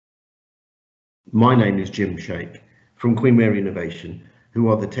My name is Jim Shake from Queen Mary Innovation, who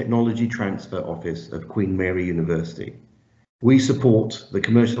are the Technology Transfer Office of Queen Mary University. We support the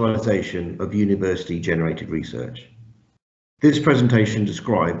commercialisation of university-generated research. This presentation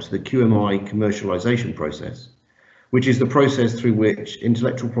describes the QMI commercialisation process, which is the process through which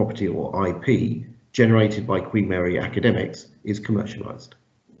intellectual property or IP generated by Queen Mary academics is commercialised.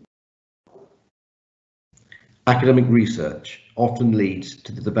 Academic research often leads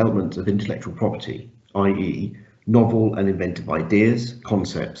to the development of intellectual property, i.e. novel and inventive ideas,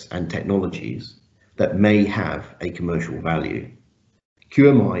 concepts and technologies that may have a commercial value.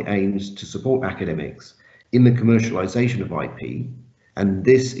 QMI aims to support academics in the commercialisation of IP, and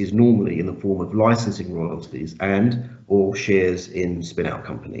this is normally in the form of licensing royalties and/or shares in spin-out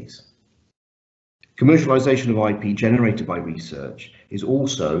companies. Commercialisation of IP generated by research is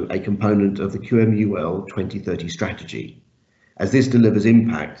also a component of the QMUL 2030 strategy, as this delivers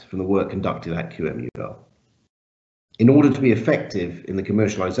impact from the work conducted at QMUL. In order to be effective in the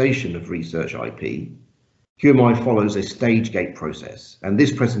commercialisation of research IP, QMI follows a stage gate process, and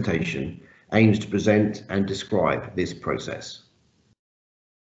this presentation aims to present and describe this process.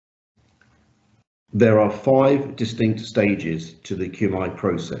 There are 5 distinct stages to the QMI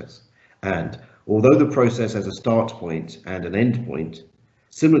process, and although the process has a start point and an end point,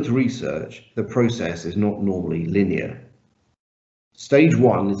 similar to research, the process is not normally linear. Stage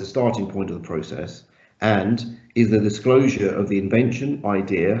 1 is the starting point of the process and is the disclosure of the invention,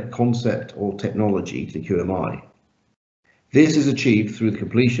 idea, concept or technology to QMI. This is achieved through the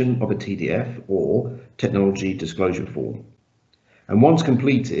completion of a TDF or Technology Disclosure Form. And once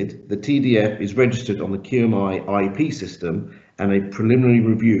completed, the TDF is registered on the QMI IP system and a preliminary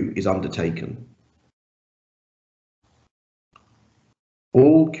review is undertaken.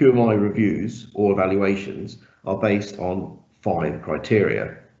 All QMI reviews or evaluations are based on 5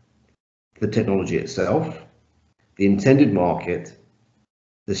 criteria: the technology itself, the intended market,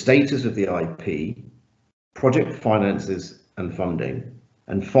 the status of the IP, project finances and funding,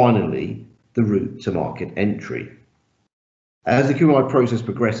 and finally, the route to market entry. As the QMI process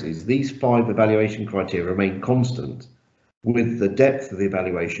progresses, these 5 evaluation criteria remain constant, with the depth of the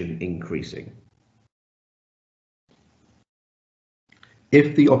evaluation increasing.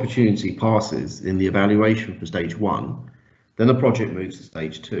 If the opportunity passes in the evaluation for stage 1, then the project moves to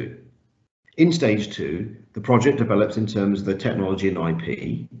stage 2. In stage 2, the project develops in terms of the technology and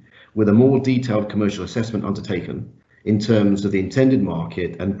IP, with a more detailed commercial assessment undertaken in terms of the intended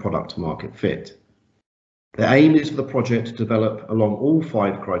market and product market fit. The aim is for the project to develop along all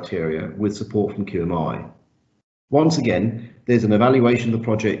 5 criteria with support from QMI. Once again, there's an evaluation of the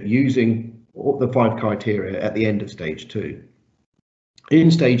project using the 5 criteria at the end of stage 2. In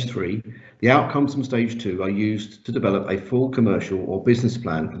stage 3, the outcomes from stage 2 are used to develop a full commercial or business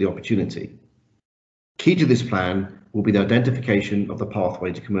plan for the opportunity. Key to this plan will be the identification of the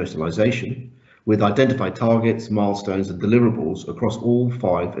pathway to commercialisation, with identified targets, milestones and deliverables across all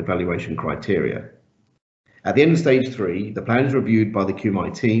 5 evaluation criteria. At the end of stage 3, the plan is reviewed by the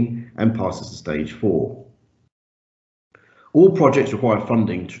QMI team and passes to stage 4. All projects require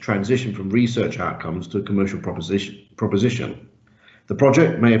funding to transition from research outcomes to a commercial proposition. The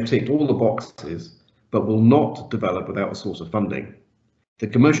project may have ticked all the boxes, but will not develop without a source of funding. The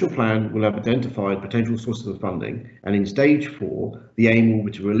commercial plan will have identified potential sources of funding, and in stage 4, the aim will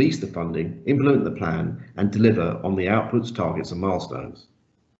be to release the funding, implement the plan, and deliver on the outputs, targets, and milestones.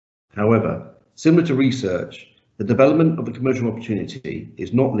 However, similar to research, the development of the commercial opportunity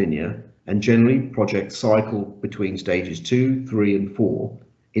is not linear, and generally projects cycle between stages 2, 3, and 4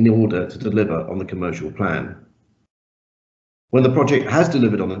 in order to deliver on the commercial plan. When the project has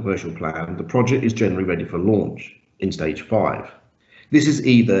delivered on the commercial plan, the project is generally ready for launch in stage 5. This is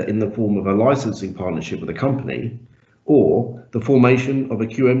either in the form of a licensing partnership with a company or the formation of a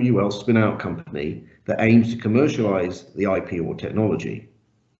QMUL spin-out company that aims to commercialise the IP or technology.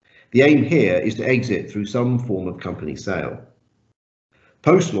 The aim here is to exit through some form of company sale.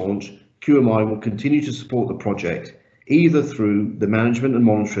 Post-launch, QMI will continue to support the project either through the management and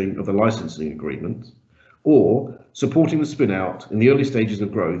monitoring of the licensing agreement or supporting the spin-out in the early stages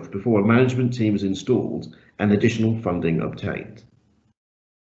of growth before a management team is installed and additional funding obtained.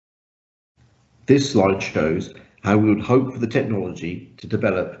 This slide shows how we would hope for the technology to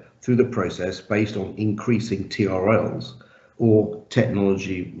develop through the process based on increasing TRLs or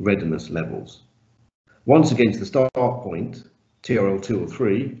technology readiness levels. Once against the start point, TRL 2 or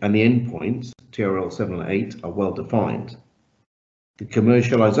 3, and the end points, TRL 7 or 8, are well defined. The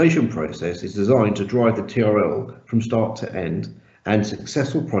commercialisation process is designed to drive the TRL from start to end, and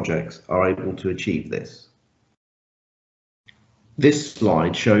successful projects are able to achieve this. This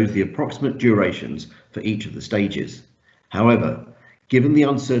slide shows the approximate durations for each of the stages. However, given the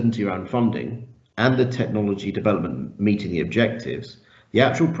uncertainty around funding and the technology development meeting the objectives, the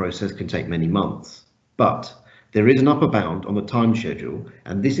actual process can take many months. But there is an upper bound on the time schedule,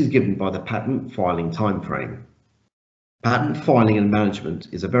 and this is given by the patent filing timeframe. Patent filing and management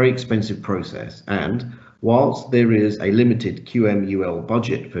is a very expensive process, and whilst there is a limited QMUL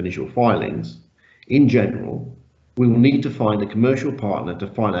budget for initial filings, in general, we will need to find a commercial partner to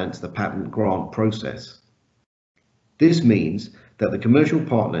finance the patent grant process. This means that the commercial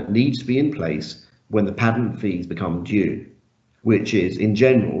partner needs to be in place when the patent fees become due, which is, in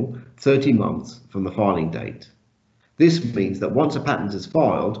general, 30 months from the filing date. This means that once a patent is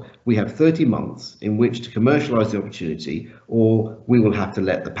filed, we have 30 months in which to commercialise the opportunity, or we will have to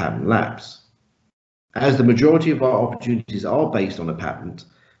let the patent lapse. As the majority of our opportunities are based on a patent,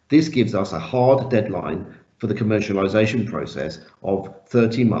 this gives us a hard deadline for the commercialisation process of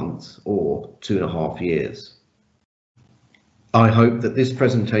 30 months or 2.5 years. I hope that this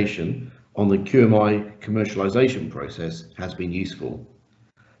presentation on the QMI commercialisation process has been useful.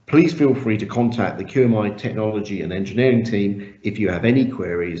 Please feel free to contact the QMI technology and engineering team if you have any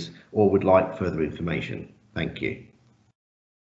queries or would like further information. Thank you.